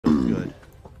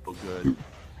good.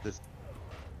 This,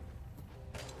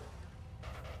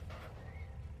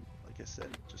 like I said,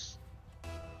 just.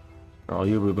 Oh,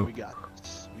 you boo boo. We got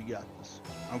this. We got this.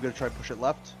 I'm gonna try to push it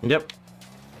left. Yep.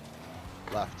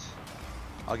 Left.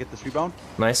 I'll get this rebound.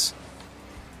 Nice.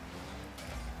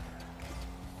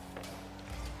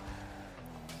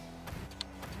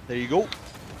 There you go.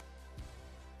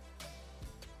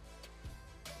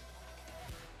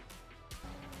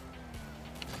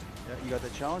 Yeah, you got the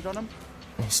challenge on him?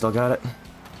 You still got it.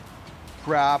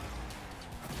 Crap.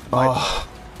 Oh,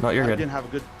 no, you're I good. didn't have a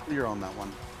good clear on that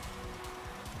one.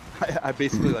 I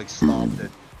basically like stopped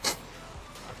it.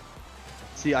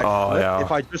 See, I flipped. Yeah.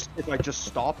 If I just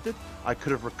stopped it, I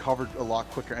could have recovered a lot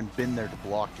quicker and been there to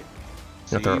block it.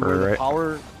 See, You have to- where the right.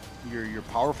 power, your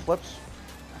power flips,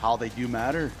 how they do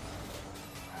matter.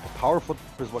 The power flip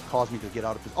is what caused me to get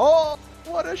out of position. Oh,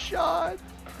 what a shot!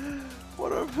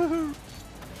 What a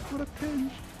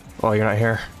pinch! Oh, you're not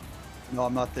here. No,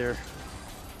 I'm not there.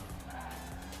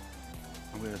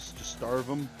 I'm gonna just starve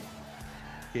him.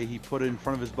 Okay, he put it in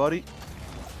front of his buddy.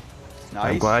 Nice.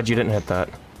 I'm glad you didn't hit that.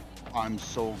 I'm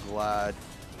so glad.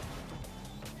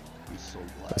 I'm so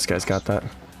glad. This guy's got that.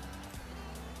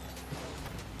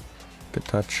 Good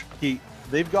touch.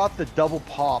 They've got the double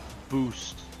pop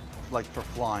boost, like for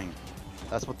flying.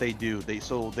 That's what they do. They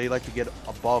like to get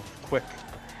above quick.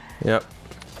 Yep.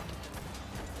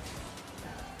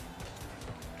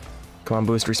 Come on,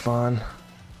 boost respawn.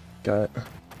 Got it.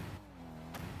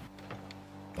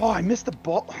 Oh, I missed the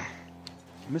ball.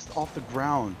 I missed off the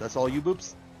ground. That's all you,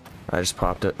 Boops? I just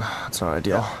popped it. That's not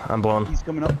ideal. Yeah. I'm blown. He's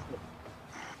coming up.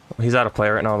 He's out of play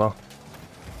right now, though.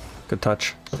 Good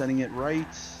touch. Sending it right.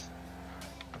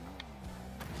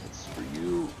 It's for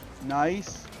you.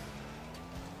 Nice.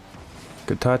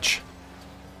 Good touch.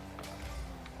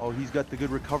 Oh, he's got the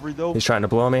good recovery, though. He's trying to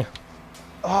blow me.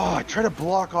 Oh, I tried to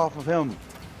block off of him.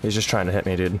 He's just trying to hit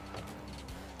me, dude.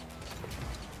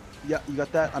 Yeah, you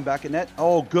got that. I'm back at net.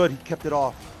 Oh, good. He kept it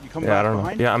off. You coming Yeah, I back don't know.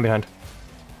 behind? Yeah, I'm behind.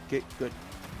 Okay, good.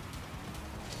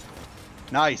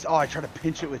 Nice. Oh, I tried to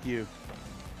pinch it with you.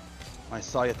 I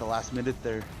saw you at the last minute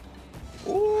there.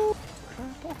 Oh, crap,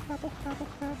 oh, crap, oh, crap, oh,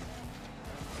 crap.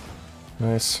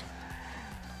 Nice.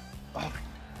 Oh.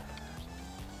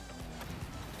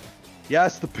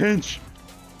 Yes, the pinch.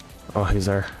 Oh, he's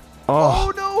there. Oh,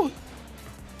 Oh, no.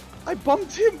 I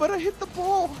bumped him, but I hit the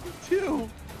ball, too.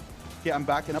 Okay, I'm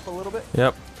backing up a little bit.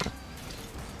 Yep. I'm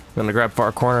gonna grab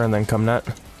far corner and then come net.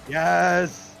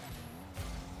 Yes.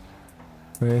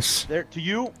 Nice. There, to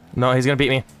you. No, he's gonna beat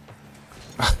me.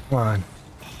 Come on.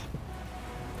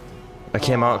 I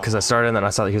came out because I started and then I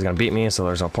saw that he was gonna beat me, so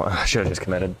there's no point. I should have just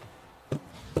committed.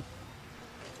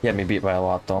 He had me beat by a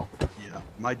lot, though. Yeah,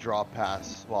 my drop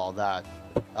pass, well, that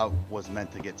was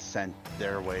meant to get sent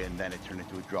their way, and then it turned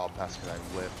into a drop pass because I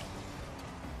whiffed.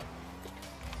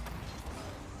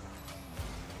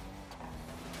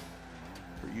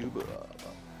 For you,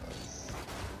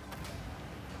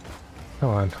 Come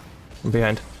on. I'm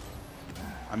behind.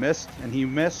 I missed, and he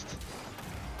missed.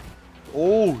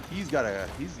 Oh, he's got a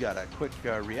quick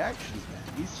reactions, man.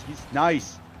 He's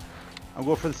nice. I'm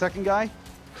going for the second guy.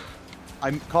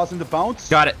 I'm causing the bounce.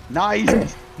 Got it.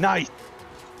 Nice, nice.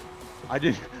 I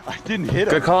didn't hit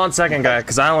him. Good call on second guy,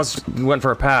 because I almost went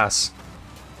for a pass.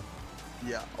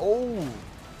 Yeah. Oh.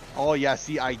 Oh yeah.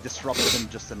 See, I disrupted him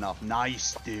just enough.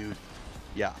 Nice, dude.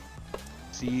 Yeah.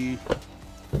 See,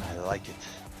 I like it.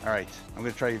 All right, I'm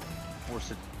gonna try to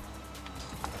force it.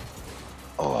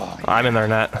 Oh. Yeah. I'm in their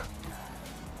net.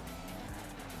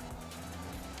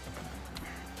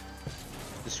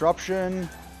 Disruption.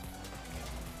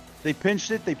 They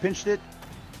pinched it. They pinched it.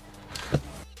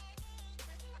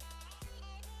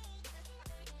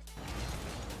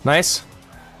 Nice.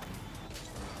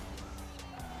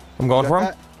 I'm going for him.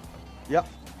 That? Yep.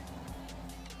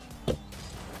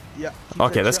 Yeah.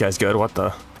 Okay, this guy's good. What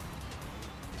the?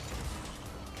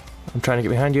 I'm trying to get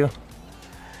behind you.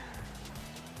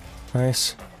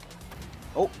 Nice.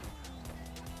 Oh.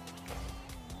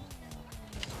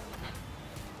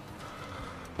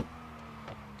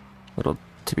 Little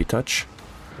tippy touch.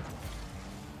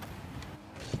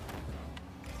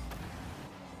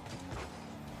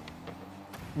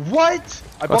 What?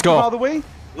 I bumped him out of the way.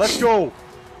 Let's go.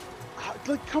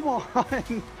 Like, come on.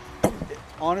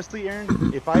 Honestly,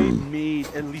 Aaron, if I made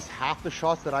at least half the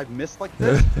shots that I've missed like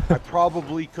this, I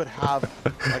probably could have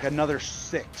like another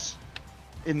 6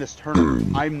 in this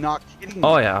tournament. I'm not kidding.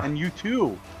 Oh, yeah. And you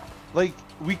too. Like,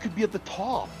 we could be at the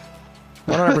top.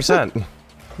 100%.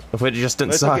 If it just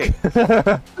didn't It's suck.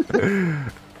 okay.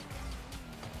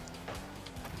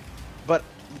 But,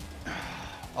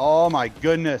 oh my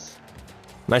goodness.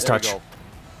 Nice There we touch. go.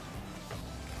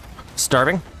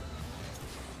 Starving?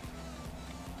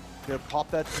 Gonna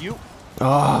pop that to you.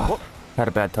 Oh, had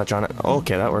a bad touch on it.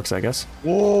 Okay, that works, I guess.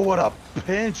 Whoa, what a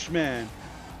pinch, man.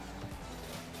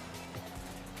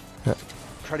 Yeah.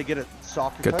 Try to get a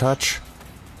softer Good touch.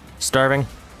 Starving.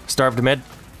 Starved mid.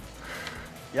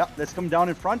 Yeah, let's come down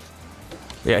in front.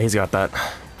 Yeah, he's got that.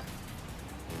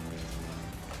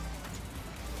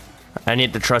 I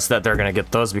need to trust that they're gonna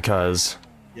get those because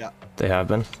they have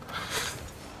been.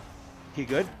 Okay,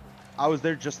 good. I was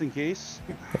there just in case.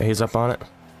 Yeah, he's up on it.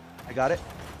 I got it.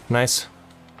 Nice.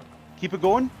 Keep it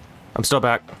going. I'm still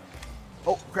back.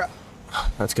 Oh, crap.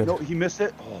 That's good. No, he missed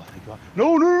it. Oh, thank God.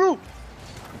 No, no, no, no.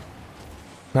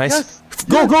 Nice. Yes.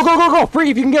 Go, go, go, go, go. Free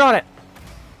if you can get on it.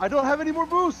 I don't have any more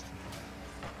boost.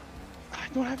 I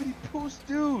don't have any boost,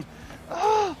 dude.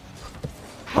 Ah,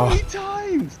 how many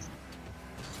times?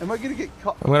 Am I going to get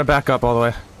caught? I'm going to back up all the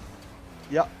way.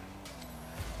 Yeah.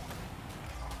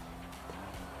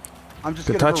 I'm just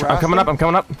good going to touch. I'm coming up. I'm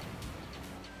coming up.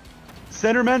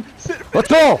 Center, man. Let's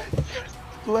go. Yes.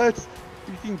 Let's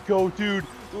freaking go, dude.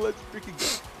 Let's freaking go.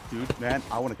 Dude, man,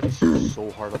 I want to kiss you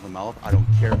so hard on the mouth. I don't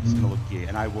care if it's going to look gay,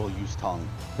 and I will use tongue.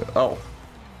 Oh.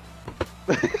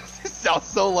 Sounds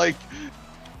so like...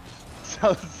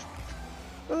 Sounds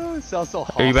so hostile,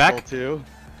 are you back? Too.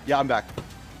 Yeah, I'm back.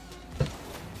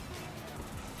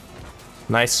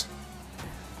 Nice.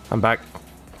 I'm back.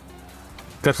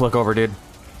 Good flick over, dude.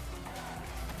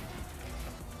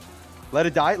 Let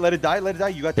it die, let it die, let it die.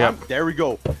 You got time? Yep. There we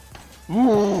go.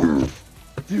 Ooh.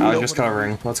 Dude, I was just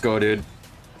covering. Let's go, dude.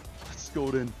 Let's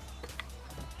go then.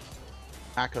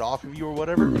 Hack it off of you or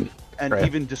whatever. And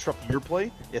even disrupt your play.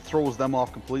 It throws them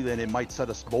off completely and it might set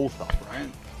us both up,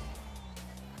 right?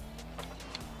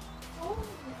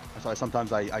 That's why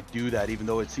sometimes I do that, even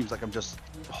though it seems like I'm just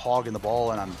hogging the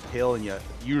ball and I'm tailing you.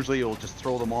 Usually it will just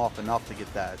throw them off enough to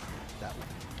get that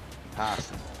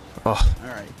pass. Oh. All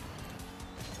right.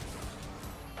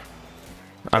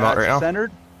 I'm out right now.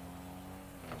 Centered.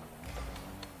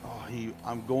 Oh,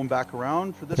 I'm going back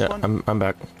around for this one. Yeah, I'm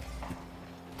back.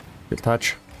 Good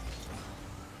touch.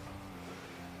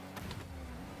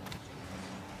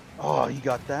 Oh, you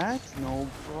got that? No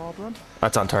problem.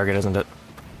 That's on target, isn't it?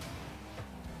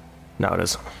 No, it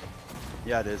is.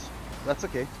 Yeah, it is. That's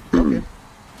okay. Okay.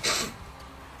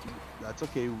 That's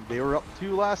okay. They were up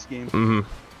 2 last game. Mm-hmm.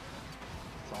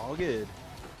 It's all good.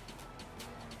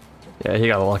 Yeah, he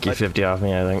got a lucky 50 off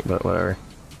me, I think, but whatever.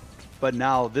 But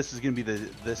now this is gonna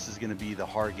be the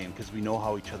hard game because we know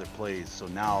how each other plays. So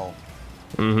now,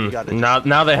 we gotta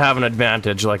now they have an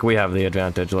advantage, like we have the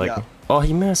advantage. Like, oh,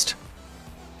 he missed.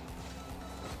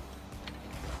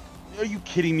 Are you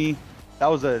kidding me? That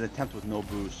was an attempt with no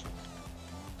boost,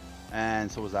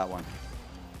 and so was that one.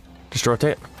 Just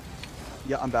rotate.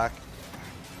 Yeah, I'm back.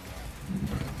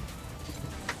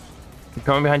 I'm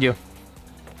coming behind you.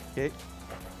 Okay.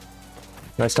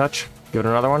 Nice touch. Give it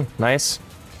another one. Nice.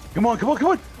 Come on, come on,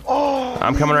 come on! Oh!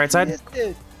 I'm coming right side.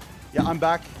 Yeah, I'm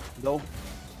back. No.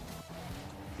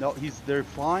 No, they're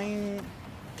flying.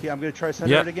 Okay, I'm gonna try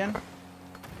center it again.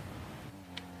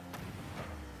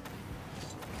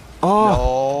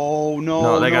 Oh!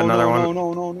 No, they got another one.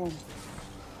 No.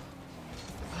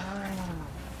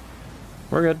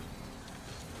 We're good.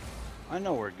 I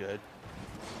know we're good.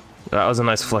 That was a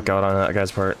nice flick out on that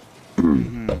guy's part.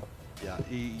 Yeah,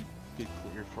 he good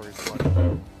clear for his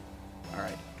blood. All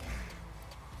right.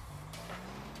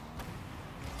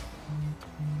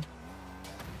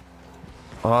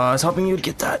 Oh, I was hoping you'd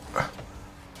get that.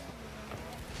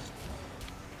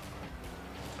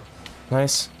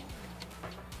 Nice.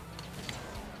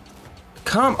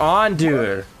 Come on,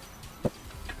 dude.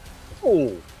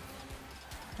 Oh.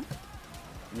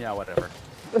 Yeah, whatever.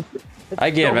 I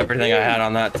gave everything I had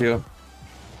on that too.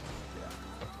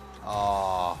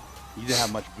 Oh, you didn't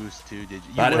have much boost too, did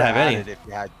you? I didn't have any. If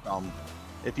you had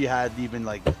if you had even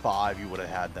like 5, you would have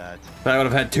had that. I would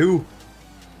have had 2.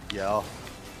 Yeah.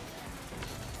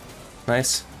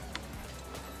 Nice.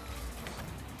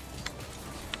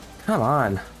 Come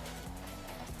on.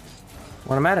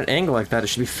 When I'm at an angle like that, it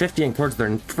should be 50ing towards their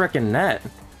frickin' net.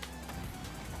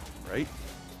 Right?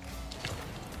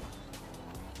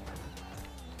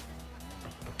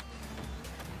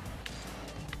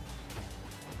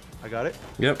 I got it.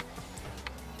 Yep.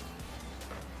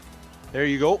 There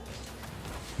you go.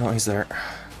 No, he's there.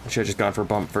 I should have just gone for a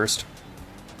bump first.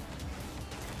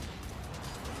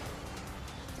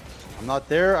 I'm not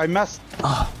there. I messed.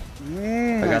 Oh,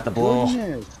 I got the blow.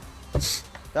 Goodness.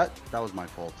 That was my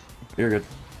fault. You're good.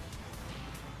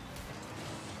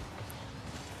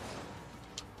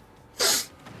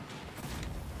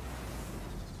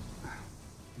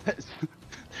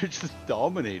 They're just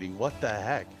dominating. What the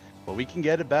heck? But we can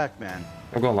get it back, man.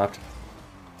 I'm going left.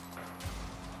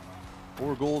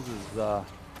 4 goals is,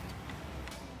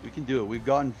 we can do it. We've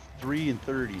gotten 3 and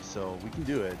 30, so we can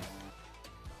do it.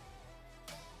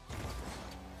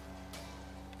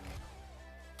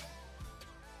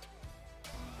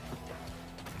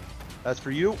 That's for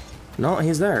you? No,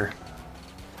 he's there.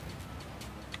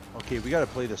 Okay, we gotta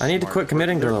play this. I need to quit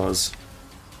committing to those.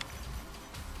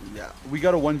 Yeah, we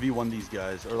gotta 1v1 these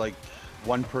guys, or like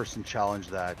one person challenge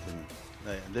that, and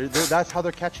that's how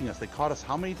they're catching us. They caught us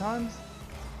how many times?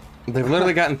 They've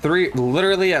literally gotten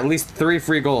literally at least 3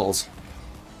 free goals.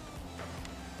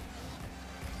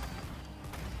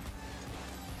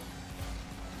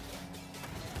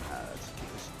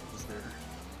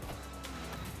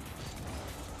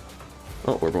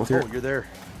 Oh, we're both here. Oh, you're there.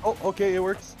 Oh, okay, it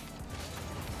works.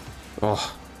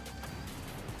 Oh.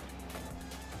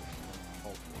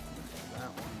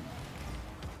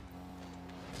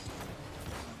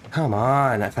 Come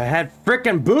on, if I had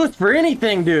frickin' boost for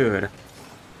anything, dude.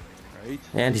 Right.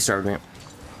 And he starved me.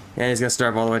 And he's gonna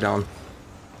starve all the way down.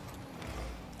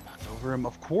 That's over him,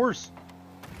 of course.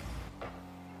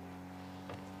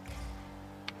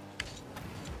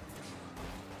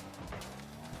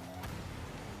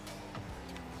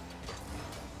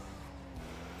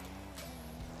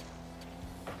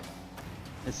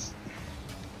 It's...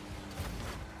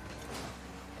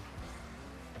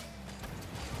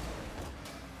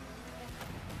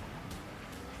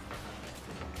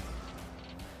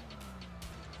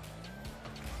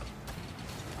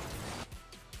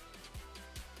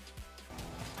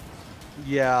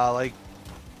 Yeah, like,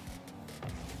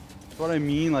 that's what I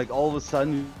mean. Like, all of a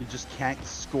sudden, you just can't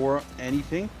score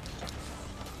anything.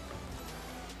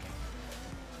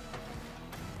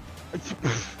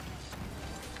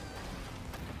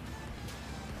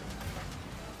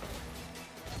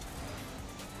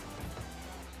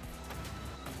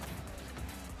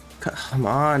 Come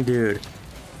on, dude.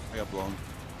 I got blown.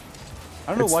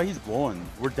 I don't know why he's blowing.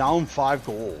 We're down 5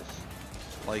 goals.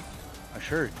 Like,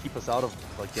 sure, keep us out of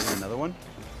like getting another one.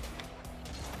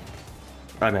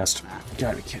 I missed.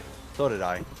 Gotta be kidding. So did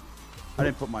I. I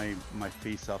didn't put my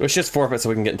face up. Let's just forfeit so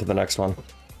we can get into the next one.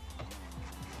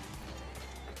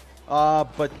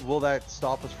 But will that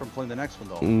stop us from playing the next one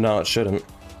though? No, it shouldn't.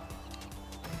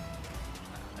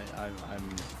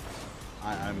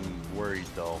 I'm worried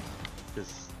though,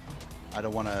 because I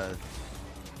don't want to.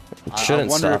 It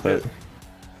shouldn't stop it.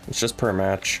 It's just per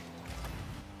match.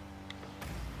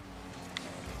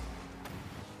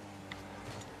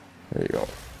 There you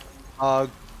go.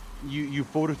 You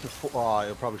voted to.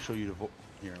 It'll probably show you to vote.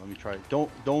 Here, let me try it. Don't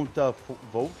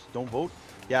vote. Don't vote.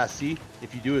 Yeah, see,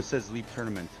 if you do, it says leave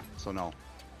tournament. So no,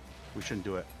 we shouldn't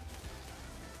do it.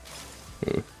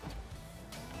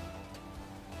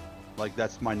 Like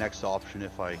that's my next option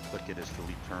if I click it is to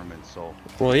leave tournament. So.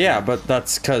 Well, yeah, but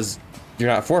that's because you're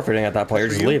not forfeiting at that point. You're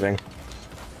just leaving.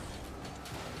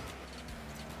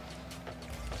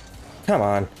 Come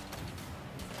on.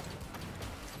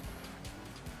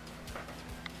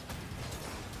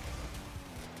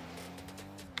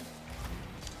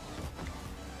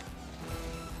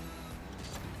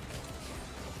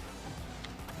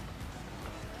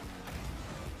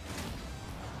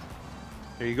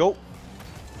 There you go.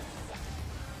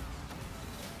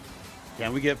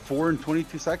 Can we get 4 in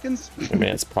 22 seconds? I mean,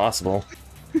 it's possible.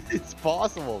 It's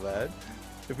possible, man.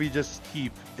 If we just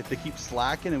if they keep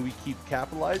slacking and we keep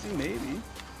capitalizing, maybe.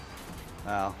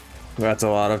 Wow. That's a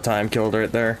lot of time killed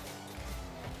right there.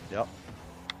 Yep.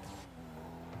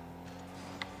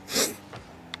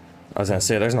 I was gonna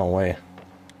say, there's no way.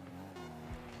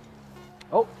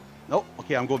 Oh, nope.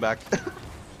 Okay, I'm going back.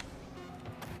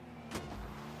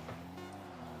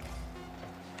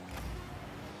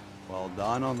 Well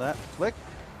done on that flick.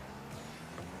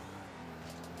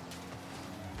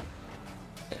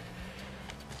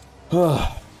 It's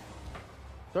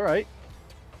all right.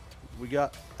 We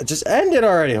got. It just ended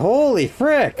already. Holy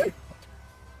frick!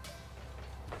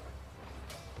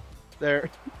 There.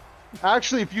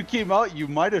 Actually, if you came out, you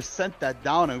might have sent that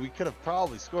down, and we could have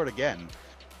probably scored again.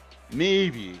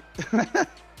 Maybe. But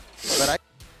I. All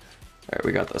right,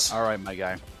 we got this. All right, my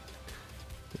guy.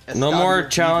 No more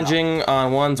challenging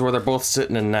on ones where they're both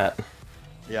sitting in net.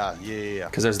 Yeah.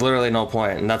 Because there's literally no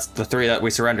point, and that's the 3 that we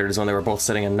surrendered is when they were both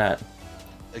sitting in net.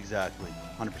 Exactly.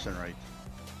 100% right.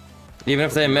 Even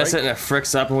if they miss it and it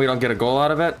fricks up and we don't get a goal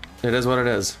out of it, it is what it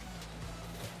is.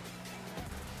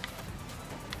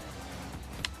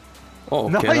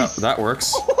 Oh, okay, nice. that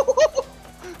works.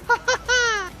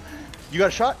 You got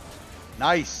a shot?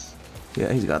 Nice.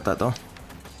 Yeah, he's got that though.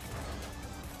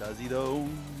 Does he though?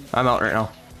 I'm out right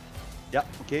now. Yep,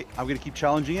 okay. I'm gonna keep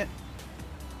challenging it.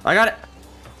 I got it.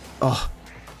 Oh.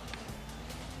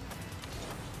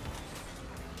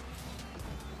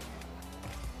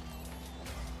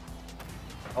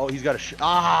 Oh, he's got a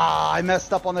I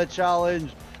messed up on that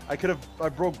challenge. I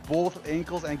broke both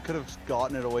ankles and could have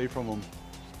gotten it away from him.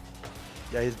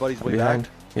 Yeah, his buddy's way behind.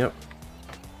 back. Yep.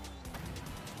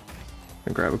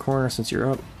 And grab a corner since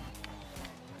you're up.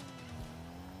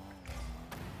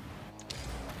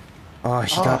 Oh,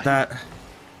 she got that.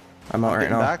 I'm out right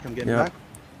now. I'm getting back.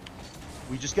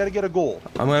 We just got to get a goal.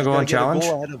 I'm going to go on challenge.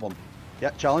 Goal ahead of them. Yeah,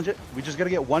 challenge it. We just got to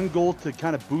get one goal to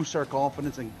kind of boost our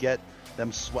confidence and get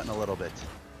them sweating a little bit.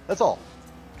 That's all.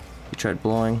 You tried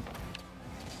blowing.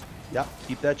 Yeah,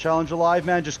 keep that challenge alive,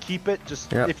 man. Just keep it.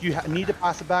 Just if you need to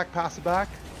pass it back, pass it back.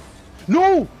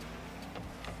 No!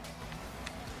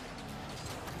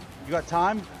 You got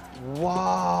time?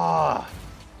 Wow!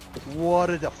 What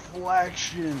a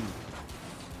deflection!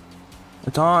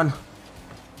 It's on.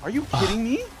 Are you kidding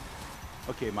me?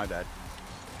 Okay, my bad.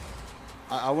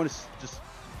 I want to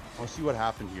I want to see what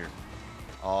happened here.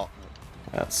 Oh,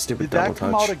 that stupid double touch. Did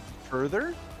that come out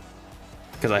further?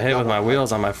 Because I hit it with my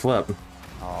wheels on my flip.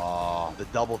 Oh, the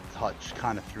double touch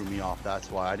kind of threw me off. That's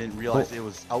why I didn't realize it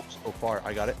was out so far.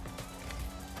 I got it.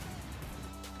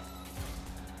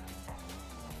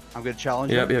 I'm gonna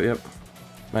challenge him. Yep.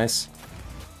 Nice.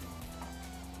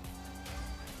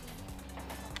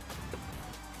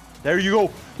 There you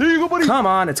go. There you go, buddy. Come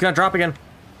on, it's gonna drop again.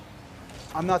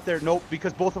 I'm not there. Nope,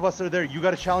 because both of us are there. You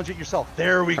got to challenge it yourself.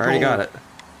 There we go. Already got it.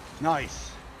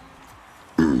 Nice.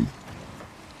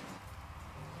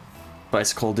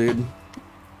 Bicycle, dude.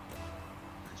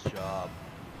 Nice job.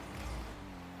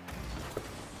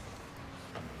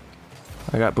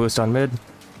 I got boost on mid.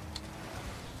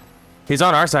 He's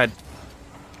on our side.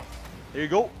 There you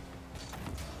go.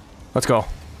 Let's go.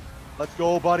 Let's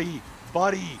go, buddy.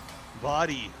 Buddy.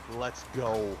 Let's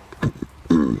go.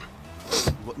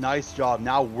 Nice job.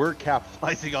 Now we're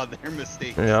capitalizing on their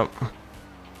mistakes. Yep.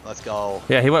 Let's go.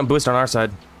 Yeah, he went boost on our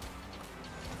side.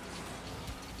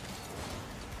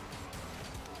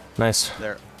 Nice.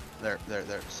 There.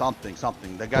 Something.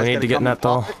 The guy's we need to get in that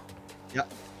though. Yeah.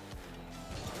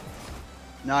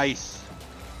 Nice.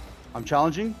 I'm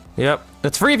challenging. Yep.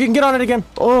 It's free if you can get on it again.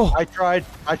 Oh. I tried.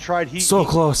 So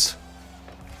close.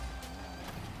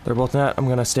 They're both net. I'm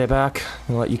gonna stay back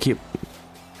and let you keep.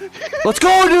 Let's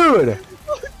go, dude.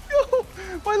 Let's go.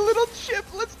 My little chip.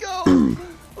 Let's go.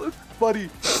 Buddy.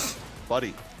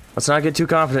 Let's not get too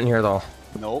confident here though.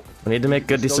 Nope. We need to make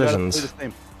good decisions.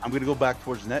 I'm gonna go back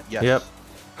towards net. Yes. Yep.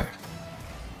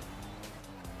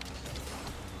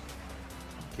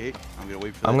 Okay. I'm gonna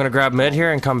wait for. I'm gonna grab mid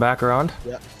here and come back around.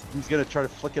 Yeah. He's gonna try to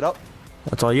flick it up.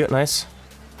 That's all you. Nice.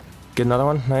 Get another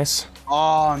one. Nice.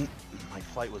 Oh, my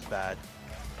flight was bad.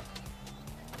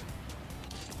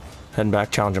 Heading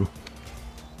back. Challenge him.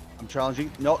 I'm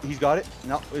challenging. No, he's got it.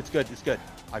 No, it's good.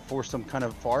 I forced him kind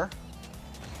of far.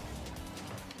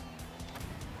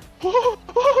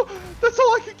 That's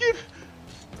all I could give.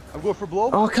 I'm going for blow.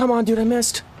 Oh, come on, dude. I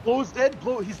missed. Blow's dead.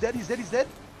 He's dead.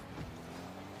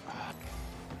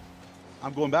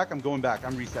 I'm going back.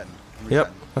 I'm resetting.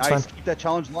 Yep, that's nice. fine. Keep that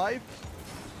challenge live.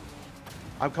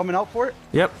 I'm coming out for it.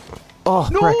 Yep. Oh,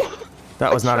 no! Frick.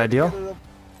 That was not ideal.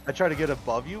 I try to get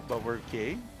above you, but we're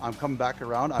okay. I'm coming back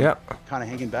around. I'm kind of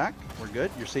hanging back. We're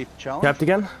good. You're safe to challenge. Capped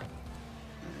again.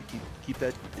 Keep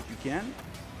that if you can.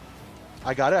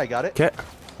 I got it. Okay.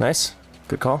 Nice.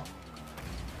 Good call.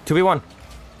 2v1.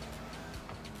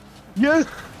 Yes!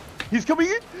 He's coming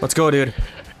in! Let's go, dude.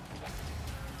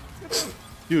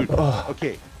 Dude,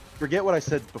 okay. Forget what I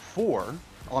said before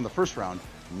on the first round.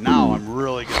 Now I'm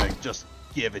really gonna just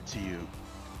give it to you.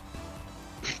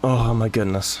 Oh my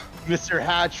goodness. Mr.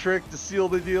 Hat Trick to seal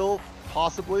the deal,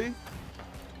 possibly.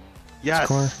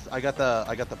 Yes, I got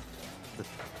the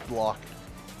block.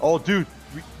 Oh, dude,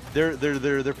 they're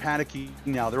panicking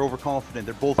now. They're overconfident.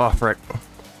 They're both. Oh, frick.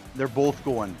 They're both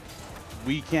going.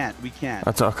 We can't.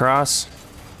 That's a cross.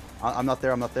 I'm not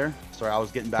there. Sorry, I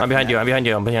was getting back. I'm behind you.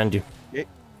 Okay.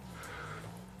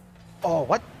 Oh,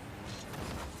 what?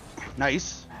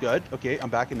 Nice. Good. Okay, I'm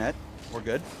back in net. We're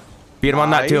good. Beat him on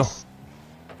that too.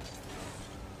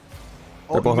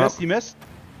 Oh, they're both up. He missed.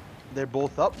 They're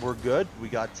both up. We're good. We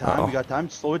got time.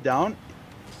 Slow it down.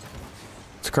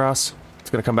 It's a cross. It's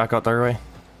gonna come back out the other way.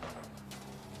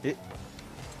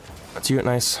 That's you.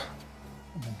 Nice.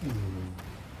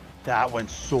 That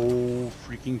went so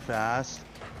freaking fast.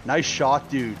 Nice shot,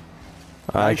 dude.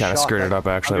 I kind of screwed it up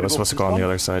actually. I was supposed to go on the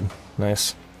other side.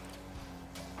 Nice.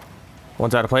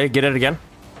 One's out of play. Get it again.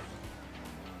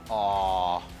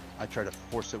 Aw, I tried to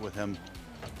force it with him.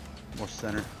 More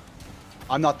center.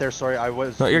 I'm not there. Sorry, I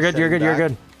was. No, you're good. You're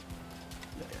good.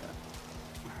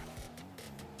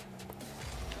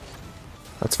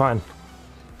 That's fine.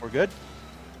 We're good.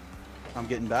 I'm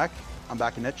getting back. I'm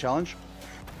back in net challenge.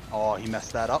 Oh, he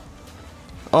messed that up.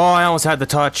 Oh, I almost had the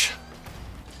touch.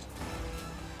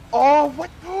 Oh, what?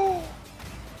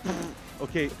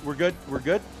 Okay, we're good. We're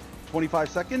good. 25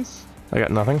 seconds. I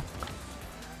got nothing.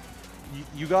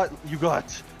 You got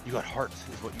heart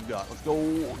is what you got. Let's go.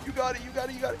 You got it. You got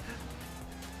it. You got it.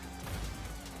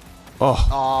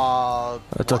 Oh.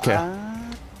 That's okay.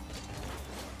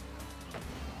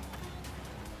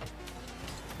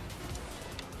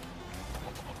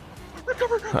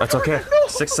 Recover. That's okay. No.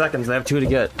 6 seconds. I have 2 to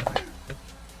get.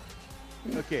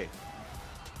 Okay.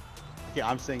 Okay,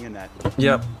 I'm staying in that.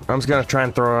 Yep. I'm just gonna try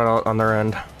and throw it out on their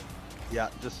end. Yeah,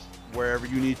 just wherever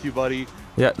you need to, buddy.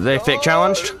 Yeah, they fake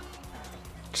challenged.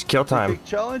 Just kill time. Fake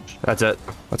challenge. That's it.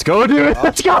 Let's go, dude.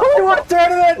 Let's go. We want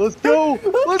tournament. Let's go.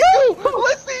 Let's go.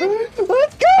 Let's see.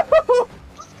 Let's go.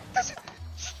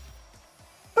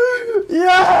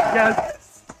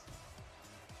 Yes.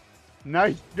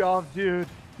 Nice job, dude.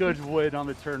 Good win on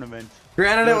the tournament.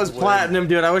 Granted, it was platinum,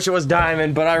 dude. I wish it was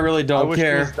diamond, but I really don't I wish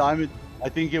care. it was diamond. I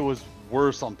think it was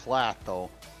worse on plat, though.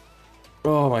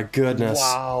 Oh my goodness.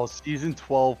 Wow, season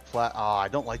 12 plat. Ah, I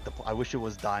don't like the. I wish it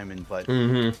was diamond, but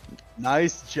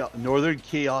nice job, Northern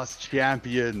Chaos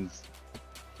champions.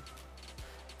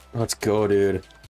 Let's go, dude.